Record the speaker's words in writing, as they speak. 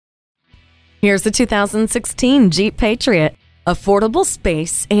Here's the 2016 Jeep Patriot. Affordable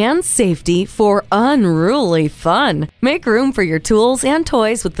space and safety for unruly fun. Make room for your tools and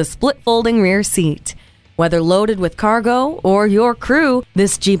toys with the split folding rear seat. Whether loaded with cargo or your crew,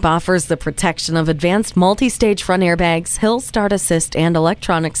 this Jeep offers the protection of advanced multi-stage front airbags, hill start assist, and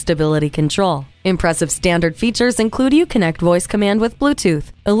electronic stability control. Impressive standard features include Uconnect voice command with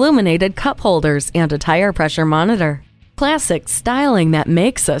Bluetooth, illuminated cup holders, and a tire pressure monitor. Classic styling that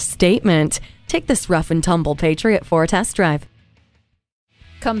makes a statement. Take this rough and tumble Patriot for a test drive.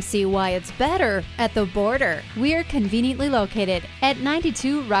 Come see why it's better at the border. We're conveniently located at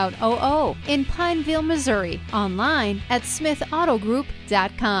 92 Route 00 in Pineville, Missouri. Online at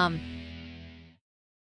smithautogroup.com.